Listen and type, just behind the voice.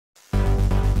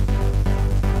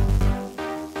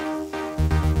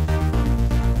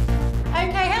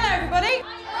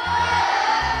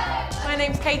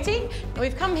Katie, and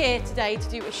we've come here today to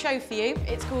do a show for you.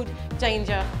 It's called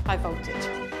Danger High Voltage.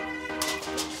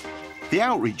 The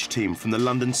outreach team from the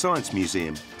London Science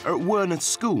Museum are at Werneth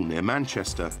School near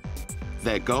Manchester.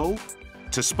 Their goal?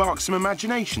 To spark some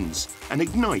imaginations and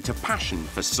ignite a passion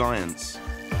for science.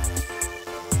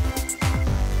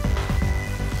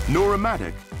 Nora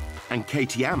Maddock and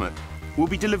Katie Arnott will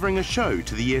be delivering a show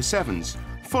to the Year 7s,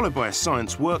 followed by a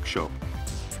science workshop.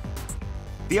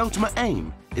 The ultimate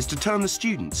aim is to turn the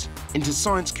students into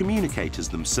science communicators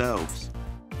themselves.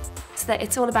 So that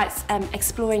it's all about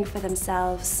exploring for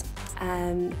themselves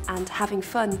and having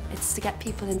fun. It's to get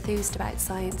people enthused about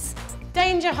science.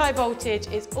 Danger High Voltage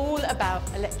is all about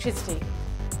electricity.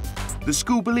 The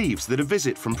school believes that a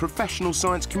visit from professional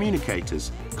science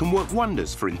communicators can work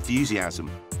wonders for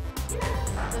enthusiasm.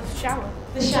 The shower.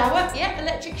 The shower, yeah,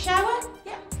 electric shower,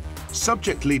 yeah.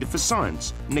 Subject leader for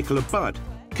science, Nicola Budd,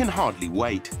 can hardly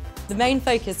wait. The main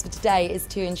focus for today is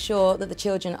to ensure that the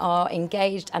children are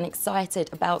engaged and excited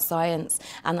about science,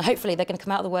 and hopefully they're going to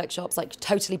come out of the workshops like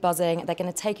totally buzzing. They're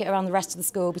going to take it around the rest of the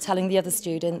school, be telling the other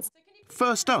students.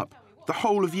 First up, the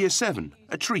whole of Year 7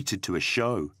 are treated to a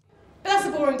show. But that's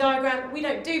a boring diagram. We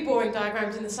don't do boring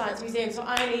diagrams in the Science Museum, so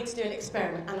I need to do an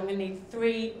experiment, and I'm going to need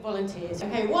 3 volunteers.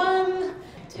 OK, 1,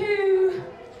 2,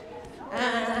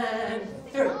 and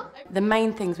 3. The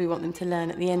main things we want them to learn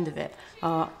at the end of it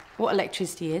are what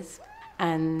electricity is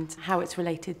and how it's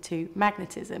related to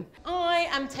magnetism. I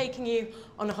am taking you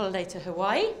on a holiday to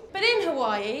Hawaii, but in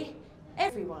Hawaii,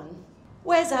 everyone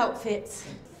wears outfits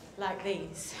like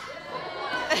these.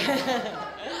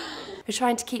 We're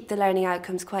trying to keep the learning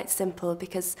outcomes quite simple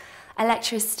because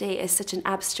electricity is such an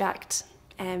abstract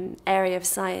area of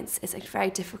science. It's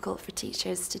very difficult for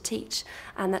teachers to teach,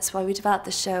 and that's why we developed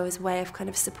the show as a way of kind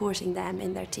of supporting them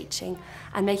in their teaching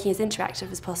and making it as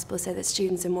interactive as possible so that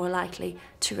students are more likely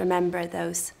to remember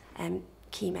those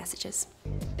key messages.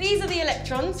 These are the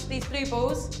electrons, these blue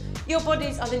balls. Your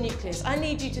bodies are the nucleus. I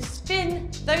need you to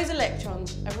spin those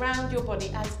electrons around your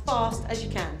body as fast as you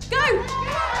can. Go!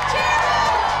 Cheer!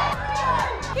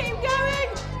 Keep going!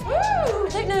 Woo! I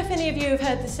don't know if any of you have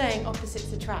heard the saying,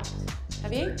 opposites attract.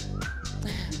 Have you?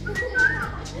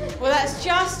 Well, that's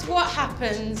just what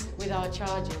happens with our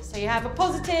charges. So you have a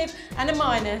positive and a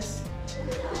minus.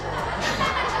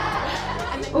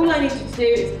 And all I need you to do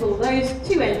is pull those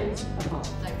 2 ends apart.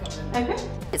 Okay?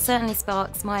 It certainly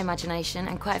sparks my imagination,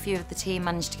 and quite a few of the team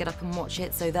managed to get up and watch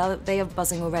it, so they are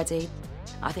buzzing already.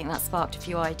 I think that sparked a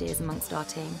few ideas amongst our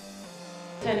team.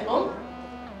 Turn it on,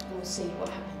 and we'll see what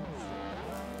happens.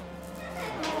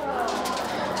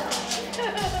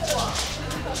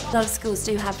 A lot of schools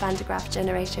do have Van de Graaff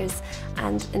generators,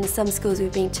 and in some schools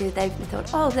we've been to, they've thought,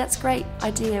 oh, that's a great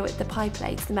idea with the pie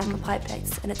plates, the metal pie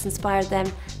plates, and it's inspired them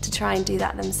to try and do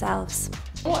that themselves.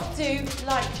 What do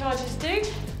like charges do?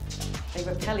 They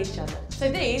repel each other.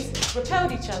 So these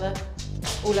repelled each other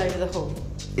all over the hall.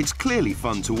 It's clearly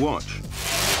fun to watch.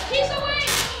 Keep away!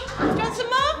 Do you want some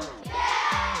more?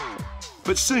 Yeah!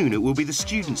 But soon it will be the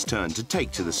students' turn to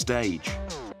take to the stage.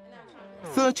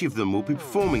 30 of them will be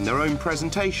performing their own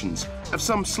presentations of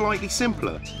some slightly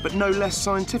simpler but no less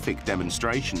scientific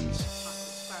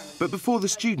demonstrations. But before the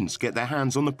students get their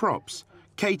hands on the props,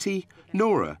 Katie,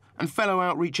 Nora and fellow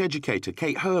outreach educator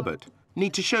Kate Herbert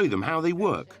need to show them how they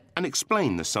work and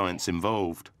explain the science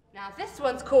involved. Now this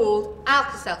one's called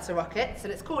Alka-Seltzer rockets,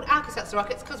 and it's called Alka-Seltzer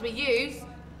rockets because we use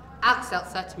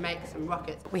Alka-Seltzer to make some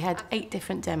rockets. We had 8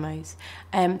 different demos.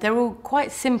 They're all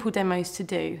quite simple demos to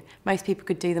do. Most people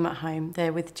could do them at home.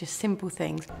 They're with just simple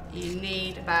things. You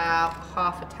need about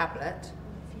half a tablet.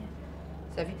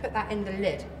 So if you put that in the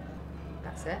lid,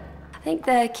 that's it. I think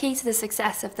the key to the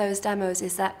success of those demos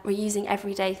is that we're using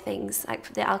everyday things, like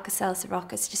for the Alka-Seltzer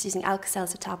rockets, just using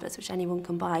Alka-Seltzer tablets, which anyone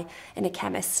can buy in a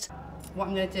chemist. What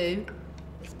I'm going to do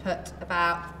is put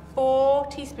about 4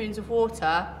 teaspoons of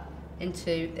water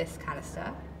into this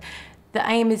canister. The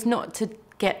aim is not to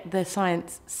get the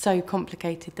science so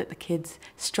complicated that the kids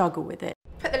struggle with it.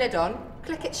 Put the lid on,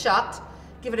 click it shut,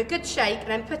 give it a good shake, and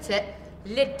then put it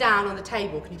lid down on the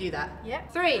table. Can you do that?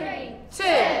 Yep. 3, 2, 1,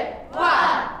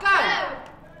 go!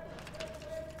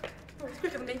 Oh, it's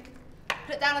quicker than me.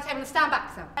 Put it down on the table and stand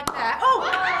back, Sam. Right there. Oh!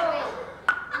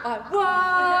 I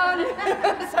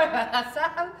won! Sorry about that,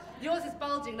 Sam. Yours is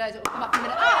bulging, those. It will come up in a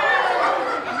minute.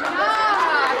 Oh!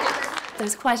 Nice!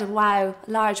 There's quite a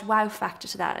large wow factor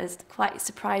to that. It's quite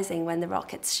surprising when the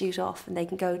rockets shoot off and they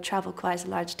can travel quite a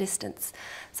large distance.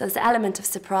 So there's the element of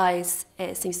surprise.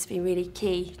 It seems to be really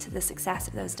key to the success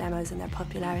of those demos and their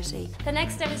popularity. The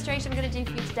next demonstration I'm going to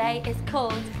do for you today is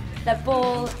called the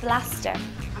Ball Blaster.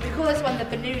 And we call this one the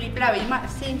Bernoulli Blower. You might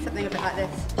have seen something a bit like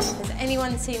this. Has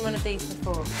anyone seen one of these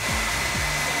before?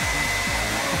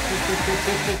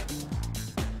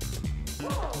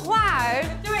 Wow!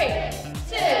 3,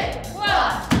 2,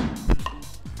 1.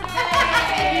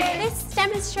 This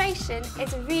demonstration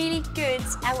is a really good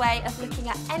way of looking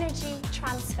at energy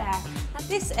transfer. Now,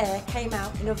 this air came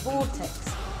out in a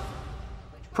vortex.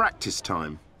 Practice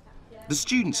time. The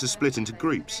students are split into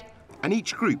groups, and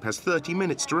each group has 30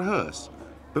 minutes to rehearse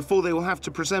before they will have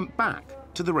to present back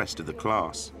to the rest of the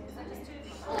class.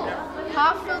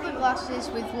 Half fill the glasses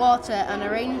with water and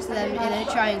arrange them in a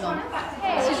triangle.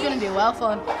 This is going to be well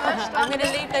fun. I'm going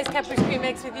to leave those Cadbury cream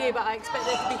eggs with you, but I expect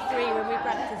there to be 3 when we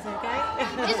practice, okay?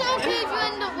 Is it okay if you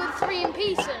end up with 3 in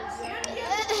pieces?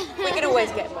 We can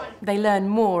always get more. They learn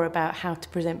more about how to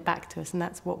present back to us, and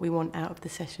that's what we want out of the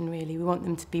session, really. We want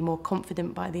them to be more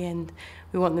confident by the end.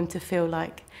 We want them to feel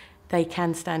like they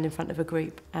can stand in front of a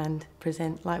group and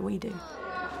present like we do.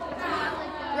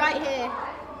 Right here.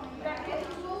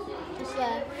 Just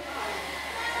there.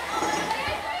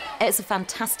 It's a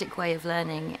fantastic way of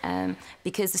learning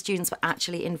because the students were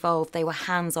actually involved, they were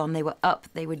hands-on, they were up,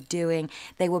 they were doing,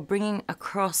 they were bringing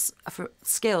across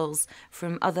skills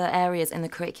from other areas in the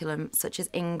curriculum, such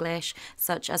as English,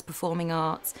 such as performing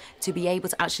arts, to be able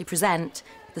to actually present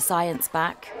the science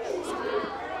back.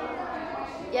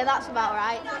 Yeah, that's about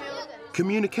right.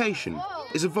 Communication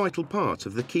is a vital part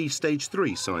of the key Stage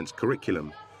 3 science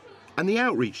curriculum, and the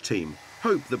outreach team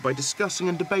hope that by discussing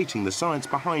and debating the science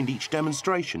behind each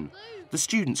demonstration, the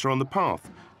students are on the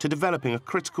path to developing a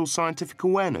critical scientific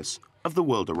awareness of the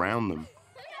world around them.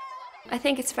 I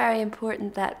think it's very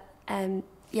important that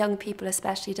young people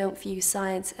especially don't view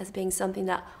science as being something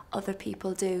that other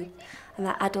people do and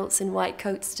that adults in white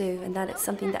coats do, and that it's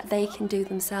something that they can do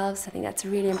themselves. I think that's a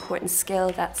really important skill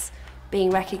that's being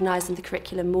recognised in the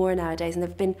curriculum more nowadays, and there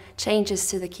have been changes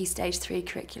to the Key Stage 3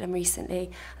 curriculum recently,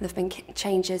 and there have been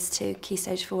changes to Key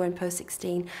Stage 4 and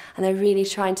Post-16, and they're really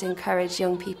trying to encourage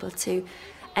young people to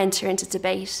enter into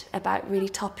debate about really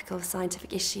topical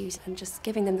scientific issues and just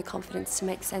giving them the confidence to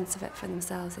make sense of it for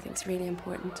themselves. I think it's really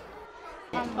important.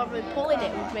 Probably pulling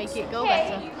it would make it go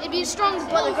better. It'd be a strong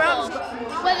pull force.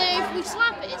 Whether if we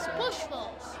slap it, it's a push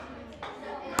force.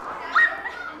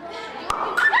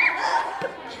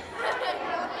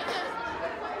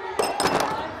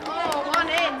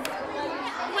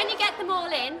 When you get them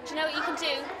all in, do you know what you can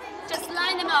do? Just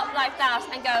line them up like that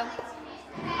and go.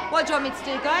 What do you want me to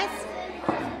do, guys?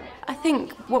 I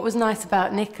think what was nice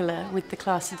about Nicola with the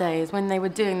class today is when they were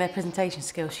doing their presentation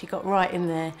skills, she got right in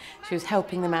there, she was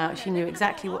helping them out, she knew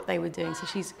exactly what they were doing, so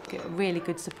she's got really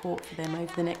good support for them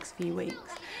over the next few weeks.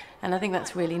 And I think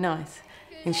that's really nice.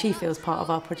 And she feels part of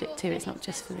our project too. It's not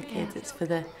just for the kids, it's for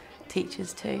the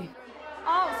teachers too.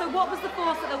 Oh, so what was the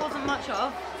force that there wasn't much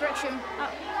of? Friction.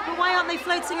 But why aren't they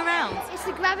floating around? It's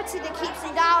the gravity that keeps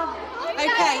them down.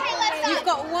 Okay, you've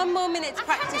got 1 more minute to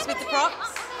practice with the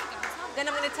props. Then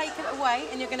I'm going to take it away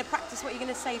and you're going to practice what you're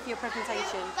going to say for your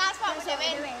presentation. That's what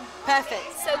we're doing.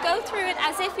 Perfect. So go through it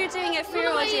as if you're doing it for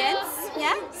your audience.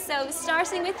 Yeah? So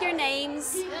starting with your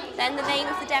names, then the name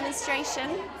of the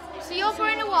demonstration. So you're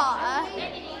pouring the water,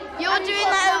 you're doing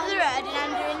that over the red, and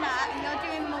I'm doing that, and you're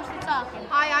doing most of the talking.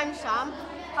 Hi, I'm Sam.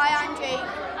 Hi, I'm Jake.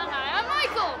 And hi, I'm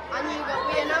Michael. And we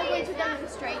are now going to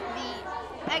demonstrate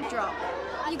the egg drop.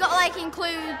 You got to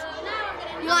include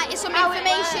some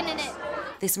information in it.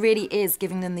 This really is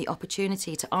giving them the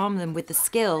opportunity to arm them with the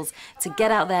skills to get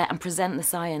out there and present the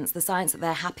science that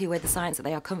they're happy with, the science that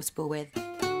they are comfortable with.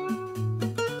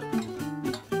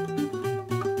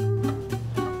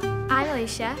 I'm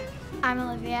Alicia. I'm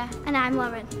Olivia. And I'm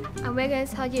Lauren. And we're going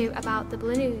to tell you about the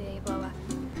balloon blower.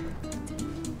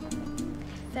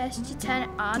 First you turn it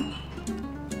on.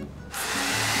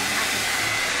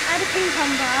 Add a ping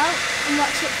pong ball and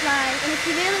watch it fly. And if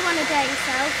you really want to dare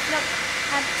yourself,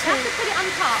 add 2. You have to put it on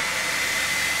top.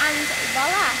 And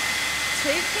voila,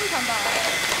 2 ping pong balls.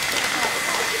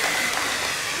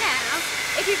 Now,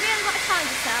 if you really want to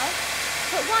challenge yourself,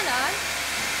 put 1 on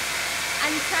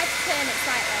and try to turn it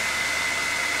slightly.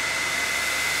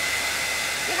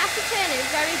 You have to turn it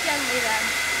very gently then,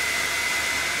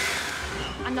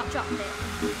 and not drop it.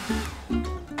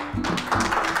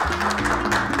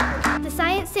 The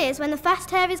science is when the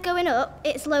fast air is going up,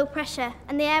 it's low pressure,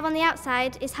 and the air on the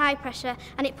outside is high pressure,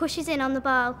 and it pushes in on the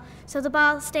ball, so the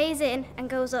ball stays in and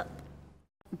goes up.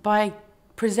 By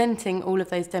presenting all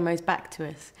of those demos back to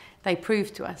us, they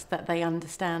prove to us that they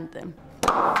understand them.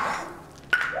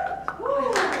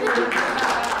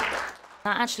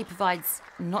 That actually provides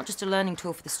not just a learning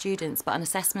tool for the students, but an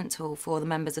assessment tool for the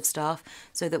members of staff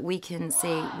so that we can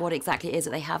see what exactly it is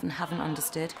that they have and haven't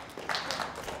understood.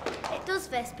 It does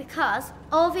this because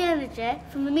all the energy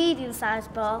from the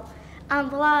medium-sized ball and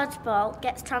the large ball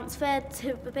gets transferred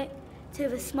to the to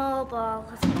the small ball.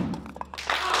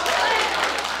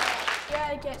 The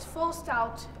air gets forced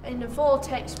out in a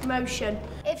vortex motion.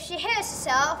 If she hits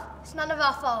herself, it's none of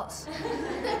our faults.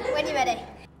 When you're ready.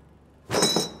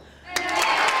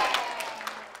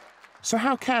 So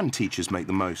how can teachers make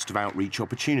the most of outreach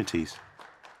opportunities?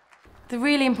 The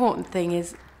really important thing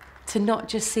is to not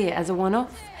just see it as a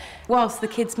one-off. Whilst the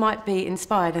kids might be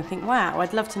inspired and think, wow,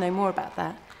 I'd love to know more about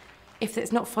that, if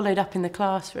it's not followed up in the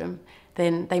classroom,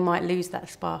 then they might lose that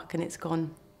spark and it's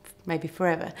gone maybe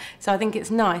forever. So I think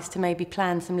it's nice to maybe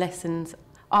plan some lessons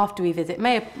after we visit,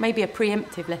 maybe a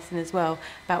preemptive lesson as well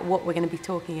about what we're going to be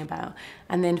talking about,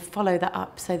 and then follow that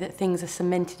up so that things are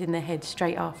cemented in their head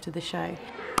straight after the show.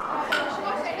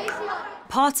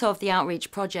 Part of the outreach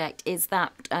project is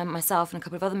that myself and a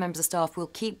couple of other members of staff will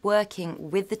keep working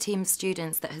with the team of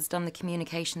students that has done the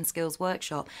communication skills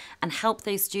workshop and help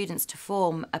those students to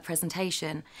form a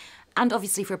presentation. And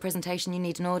obviously for a presentation you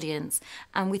need an audience,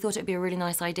 and we thought it would be a really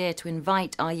nice idea to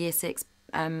invite our Year 6,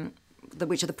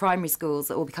 which are the primary schools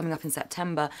that will be coming up in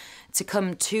September, to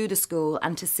come to the school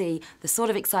and to see the sort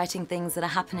of exciting things that are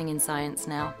happening in science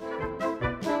now.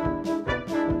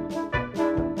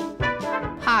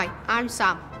 Hi, I'm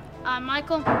Sam. I'm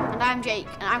Michael. And I'm Jake,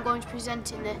 and I'm going to be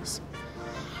presenting this.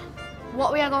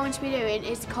 What we are going to be doing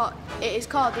is called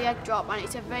the egg drop, and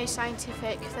it's a very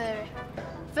scientific theory.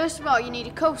 First of all, you need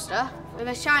a coaster with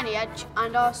a shiny edge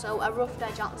and also a rough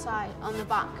edge outside on the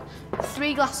back.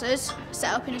 3 glasses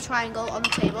set up in a triangle on the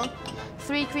table,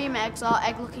 3 cream eggs or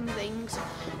egg-looking things,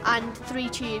 and 3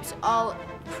 tubes, all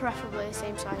preferably the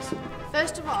same size.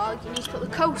 First of all, you need to put the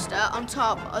coaster on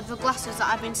top of the glasses that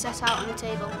have been set out on the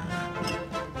table.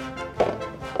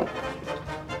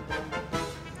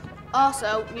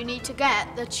 Also, you need to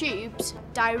get the tubes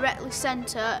directly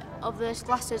centre of those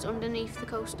glasses underneath the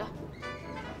coaster.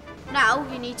 Now,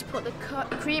 you need to put the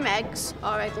cream eggs,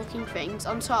 or egg-looking things,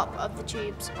 on top of the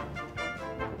tubes.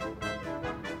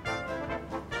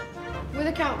 With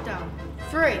a countdown.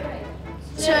 3,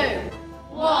 2,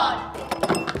 1.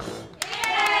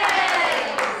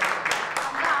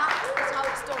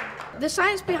 The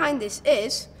science behind this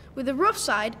is, with the rough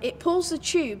side, it pulls the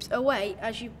tubes away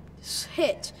as you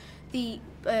hit the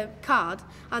card,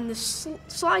 and the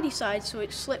slidey side, so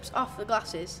it slips off the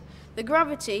glasses. The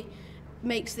gravity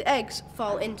makes the eggs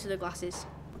fall into the glasses.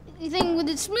 You think with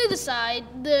the smoother side,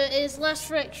 there is less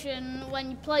friction when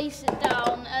you place it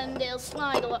down and it'll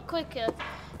slide a lot quicker.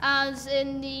 As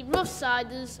in the rough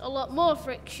side, there's a lot more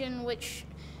friction, which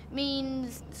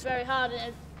means it's very hard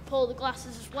to pull the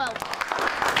glasses as well.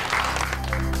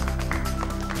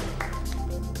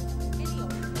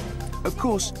 Of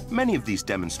course, many of these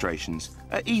demonstrations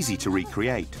are easy to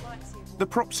recreate. The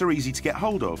props are easy to get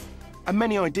hold of, and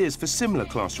many ideas for similar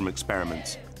classroom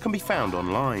experiments can be found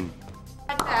online.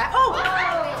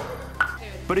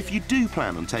 But if you do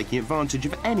plan on taking advantage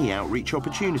of any outreach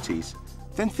opportunities,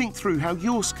 then think through how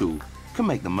your school can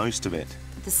make the most of it.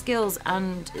 The skills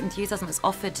and enthusiasm that's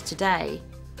offered today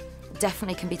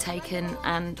definitely can be taken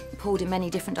and pulled in many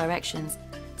different directions.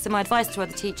 So my advice to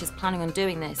other teachers planning on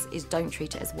doing this is don't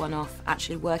treat it as one-off,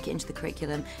 actually work it into the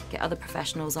curriculum, get other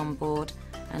professionals on board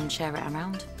and share it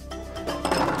around.